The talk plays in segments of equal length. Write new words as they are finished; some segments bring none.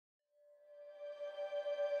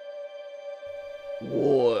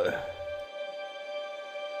War.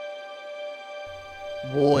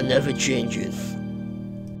 War never changes.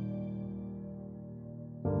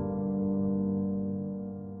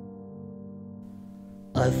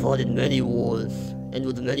 I fought in many wars, and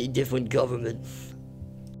with many different governments.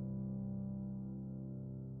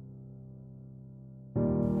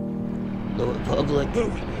 The Republic.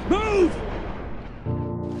 Move!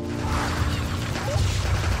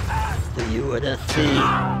 The UNSC.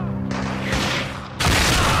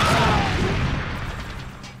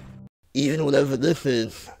 Even whatever this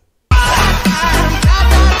is.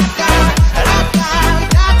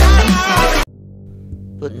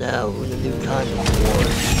 But now we're in a new kind of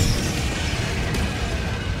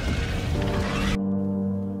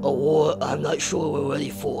war. A war I'm not sure we're ready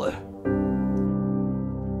for.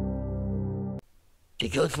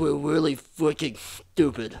 Because we're really freaking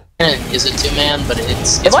stupid. Is it 2-man? But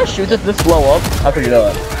it's. If I shoot this blow up, I can do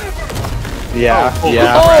it. Yeah, oh,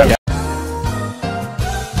 yeah. Oh. Yeah.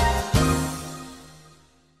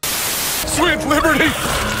 Sweet liberty!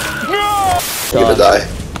 No! I'm gonna die.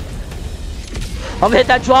 I'm gonna hit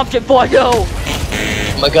that dropship for you!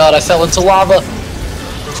 Oh my god, I fell into lava!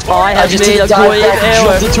 I have just made a great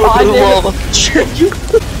error! Jumped into a bit of lava!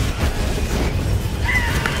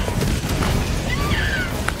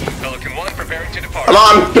 Pelican 1 preparing to depart. Come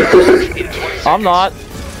on! I'm not.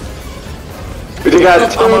 We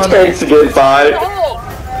got 2 tanks to get by.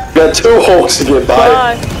 We got 2 hulks to get by.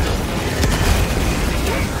 Bye.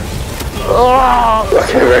 Oh,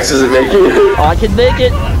 Okay, Rex isn't making it. I can make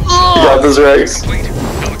it! You got this, Rex.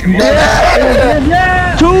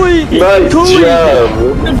 Yeah! Tui! Nice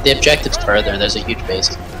job! The objective's further, there's a huge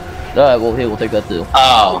base. Alright, well, here, we'll take that too.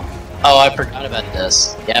 Oh, I forgot about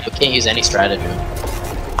this. Yeah, but can't use any strategy.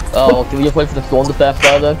 Oh, can we just wait for the storm to pass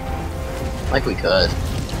by then? Like we could.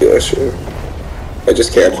 Yeah, sure. I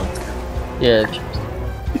just can't. Yeah.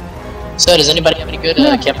 So, does anybody have any good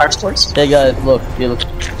campfire stories? Hey guys, look, here, look.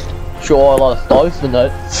 Sure, a lot of stars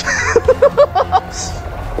tonight.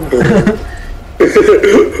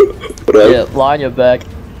 Yeah, lie on your back.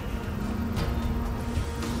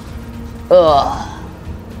 Ugh.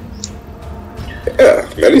 Yeah,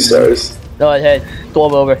 many stars. Alright, hey,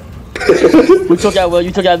 storm over. We took out what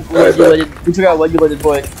you took out what you let it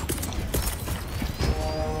boy.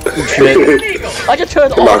 Shit. I just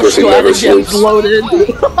turned all the strategy loaded.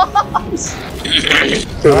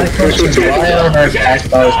 Why on earth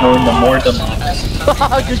Ashbars knowing the more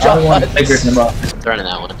demonic? Good job, I figured them up. Throwing in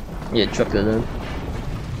that one. Yeah, chuck it in.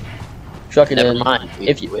 Chuck it Never in. mind.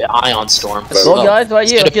 If you Ion Storm. well, guys, right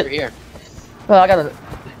Let's here. get Get, over here. I gotta.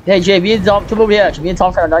 Hey, Jay, me and Tom, come over here. Actually, me and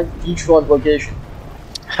Tom found a nice beachfront location.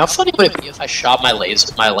 How funny would it be if I shot my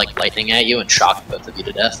lightning at you and shocked both of you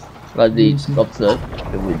to death? I'd be upset.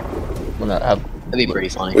 It would. We'll not have. That'd be pretty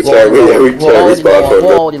funny. We can't respawn for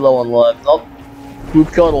We're already low on life. Oh, group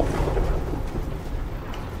cuddle.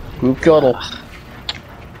 Group cuddle.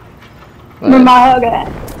 Where my hug at?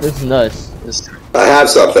 This is nice. This I have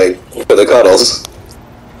something for the cuddles.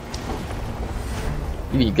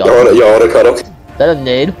 You mean you got Y'all wanna cuddle? Is that a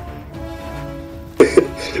nade?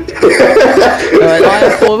 Alright, I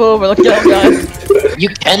have 4 over. Look out, guys. You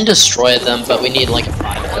can destroy them, but we need like a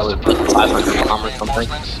 500 bomb or something.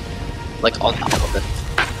 Like on top of it.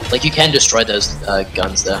 Like you can destroy those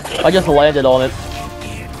guns though. I just landed on it.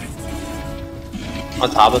 On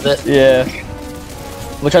top of it? Yeah.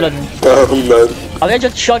 Which I didn't. Oh, I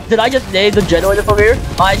just chucked. Did I just nade the generator from here?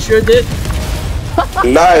 I sure did.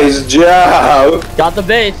 man. Nice job! Got the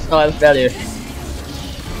base. Alright, let's get out of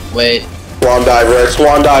here. Wait. Swan dive, Rex,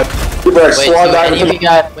 swan dive. Keep Rex, Wait, swan do dive. any of you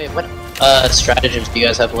guys, wait, what stratagems do you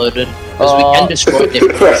guys have loaded? Because we can destroy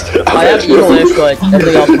different. I have evil ish, but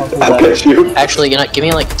everything else comes from I'll that. get you. Actually, you know, give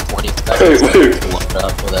me like 20 seconds to load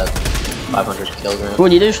up with that 500 kilogram. Who,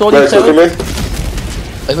 you didn't destroy Rex, these look at too? me.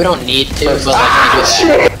 Like we don't need to, but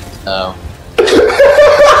like oh.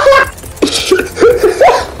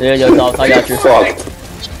 There you go, Tom. I got you. Fuck.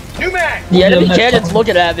 New mag! The enemy cannon's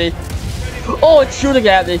looking at me. Oh, it's shooting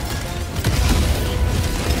at me.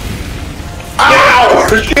 Ow!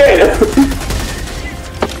 Shit!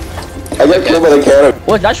 I get killed by the cannon.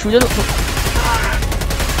 What, that shooting?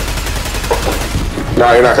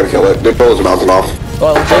 No, you're not gonna kill it. The bullets are bouncing off.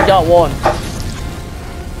 Alright, we'll take out one.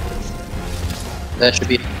 That should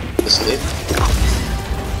be asleep.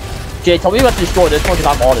 Jay, tell me about to destroy this one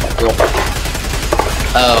because I'm on it, girl.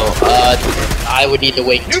 Oh, I would need to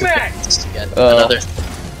wait 2 mag! minutes to get another.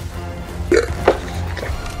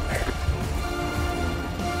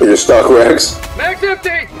 You're stuck, Rex. Mag's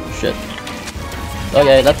empty! Shit.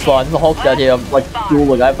 Okay, that's fine. The Hulk's down here. I'm like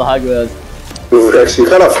dueling. I have the high ground. Rex, you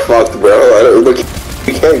kinda fucked, bro. I don't look.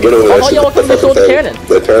 We can't get over Oh, this. y'all can kill the cannon.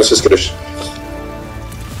 The parents just gonna.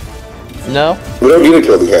 No? We don't need to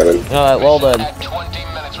kill the cannon. Alright, well then. 20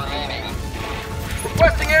 minutes remaining.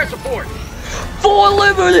 Requesting air support. For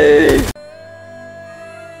liberty!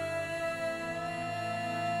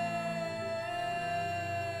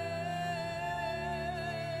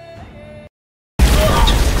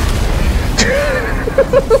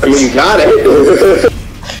 I mean, you got it.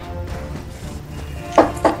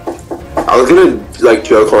 I was gonna like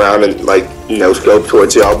joke around and like no scope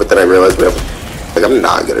towards y'all, but then I realized we have, like I'm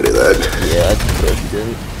not gonna do that. Yeah, I just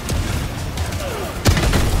didn't.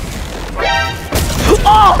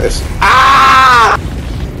 Oh! Nice. Ah!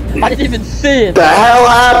 I didn't even see it! The hell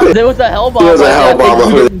happened? There was a hell bomb. There was a hell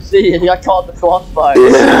bomb. You didn't see it, he got caught in the crossfire.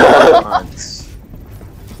 Yeah.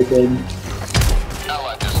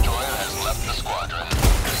 Allied destroyer has left the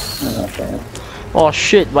squadron. Oh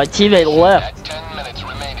shit, my teammate left. At 10 minutes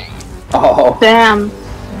remaining. Oh, Damn.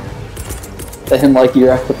 they didn't like you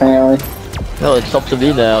apparently. No, it's up to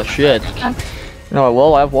me now, shit. Alright,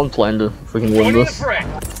 well, I have one plan to freaking win Joining the this. fray.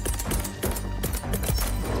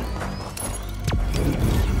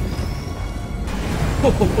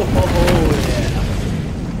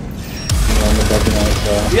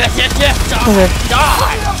 Yes, yes, yes! Die!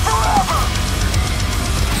 Die!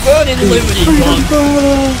 Burn in liberty, punk!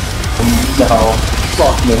 No,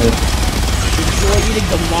 fuck me. Enjoy eating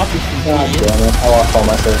democracy, God idiot. damn it, I lost all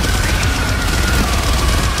my faith.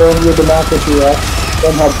 Burn your democracy up.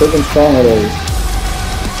 Then how big and strong it is.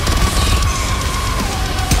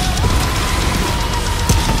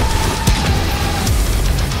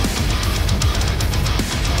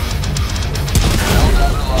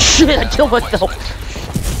 Shit, I killed myself!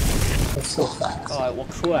 It's so fast. Alright, well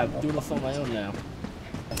crap, I'm doing this on my own now.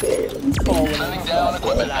 Sending down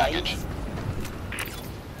equipment package.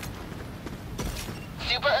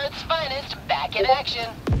 Super Earth's finest, back in action.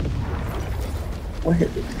 Where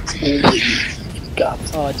did it go?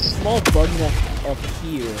 Oh, it's a small bug nest up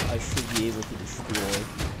here I should be able to destroy.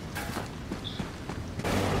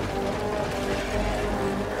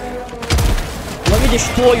 Let me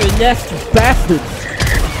destroy your nest, you bastards!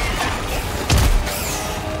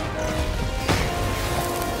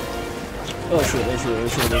 Oh shit, oh shit, oh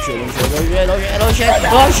shit, oh shit, oh shit, oh shit, oh shit, oh shit,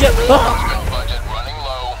 oh shit! Budget running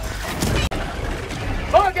low.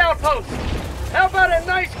 Bug outpost. How about a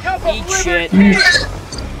nice cup of Eat liver shit. tea?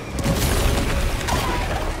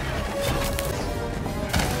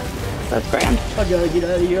 That's grand. I gotta get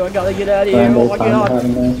out of here, I gotta get out of here, oh my god!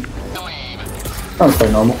 Sounds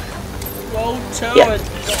pretty normal. Roll to Yeah. it!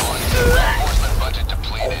 Reinforcement budget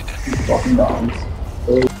depleted. Fucking dogs.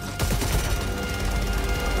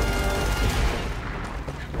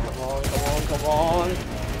 Come on!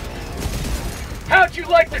 How'd you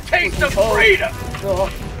like the taste of freedom?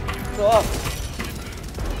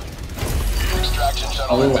 Extraction I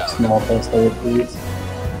shuttle will inbound. small face there, please.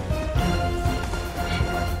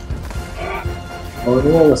 I would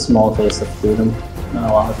roll a small face of freedom, not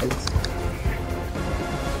a lot of things.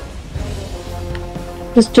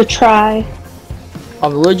 Just to try.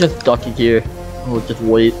 I'm really just ducking here. We'll just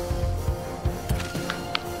wait.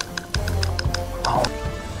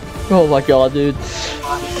 Oh my god, dude.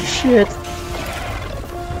 Shit.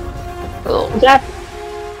 That.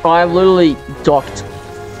 I'm literally ducked.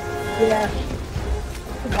 Yeah.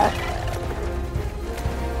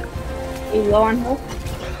 You low on health?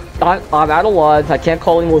 I'm out of lives, I can't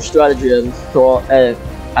call any more stratagems, so I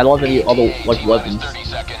don't have any other like weapons. 30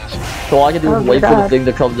 seconds. So all I can do is Oh my wait for the God. thing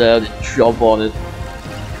to come down and jump on it.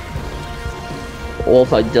 Or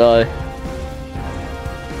if I die.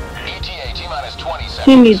 ETA T-minus 20 He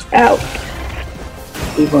seconds. needs out.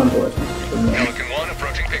 Keep on board. Pelican 1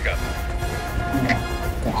 approaching pickup.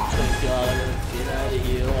 Oh god, I gotta get out of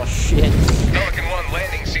here. Oh shit. Pelican 1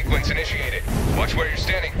 landing sequence initiated. Watch where you're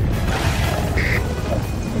standing.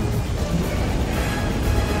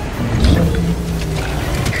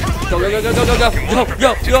 Go, go, go, go, go, go, go, Pelican 1 go, prepare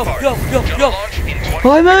go, to go, depart. go, go, Jump go. launch in 20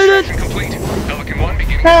 I made it! Extraction complete. Pelican 1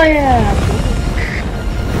 beginning. Hell yeah!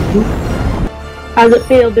 How's it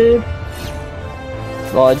feel, dude?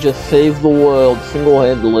 I just saved the world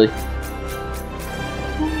single-handedly. Hell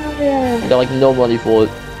yeah. Got like no money for it.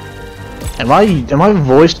 Am I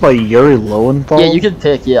voiced by Yuri Lowenthal? Yeah, you can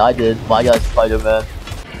pick. Yeah, I did. I got Spider-Man.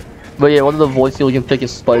 But yeah, one of the voices you can pick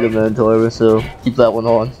is Spider-Man, however, so keep that one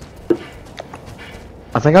on.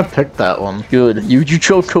 I think I picked that one. Good. You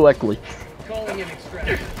chose correctly. Calling in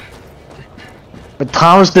extraction. But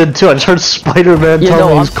Thomas did too. I just heard Spider-Man Yeah, tell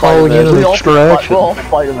me no, I'm he's calling in Spider-Man. an We're extraction. all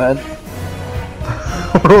Spider-Man.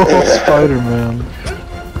 We're all Spider-Man.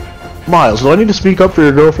 Miles, do I need to speak up for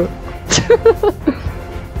your girlfriend?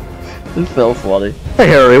 It's so funny. Hey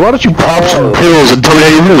Harry, why don't you pop some pills and tell me how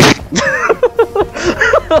you move?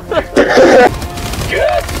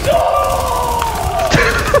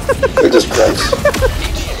 It just breaks.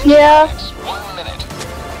 Yeah.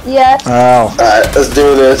 Yes. Ow. Alright, let's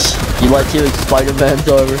do this. You like hearing Spider-Man's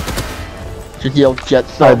over? Just yell jet I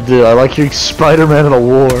stuff. do. I like hearing Spider-Man in a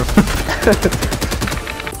war.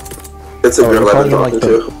 It's a Oh, good we're weapon calling talking like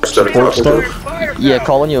to. Started support talking to. stuff? Yeah,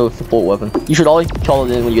 call in your support weapon. You should always call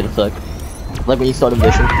it in when you get a sec. Like when you start a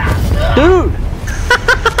mission. Dude!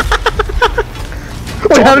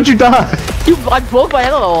 Wait, how did you die? I broke my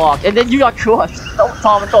analog and then you got crushed.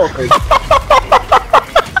 Tom and Tolkien.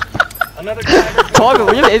 Another guy.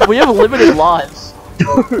 Target, we have limited lives.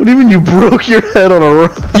 What do you mean you broke your head on a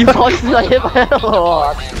rock? You punched me, I hit my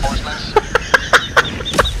analog.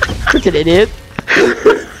 Freaking idiot.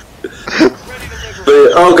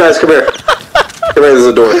 Oh, guys, come here. Come here, there's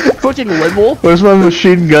a door. Freaking liberal. Where's my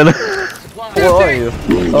machine gun? Where are you?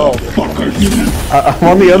 Oh. I'm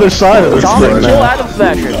on the other side of this Tom, thing kill now. Adam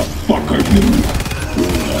Fashion.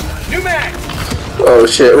 New mag. Oh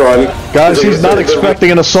shit, run. Guys, he's not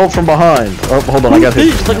expecting an assault from behind. Oh, hold on, I got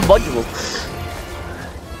hit. Just like a bunch of them.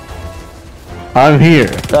 I'm here.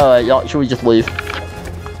 Alright, y'all, should we just leave?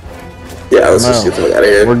 Yeah, let's just get the fuck out of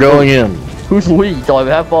here. We're going in. Who's we? Dog,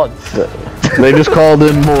 have fun. They just called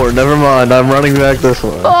in more. Never mind. I'm running back this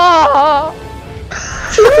way. Ah!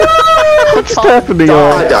 What's happening?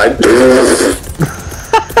 I died.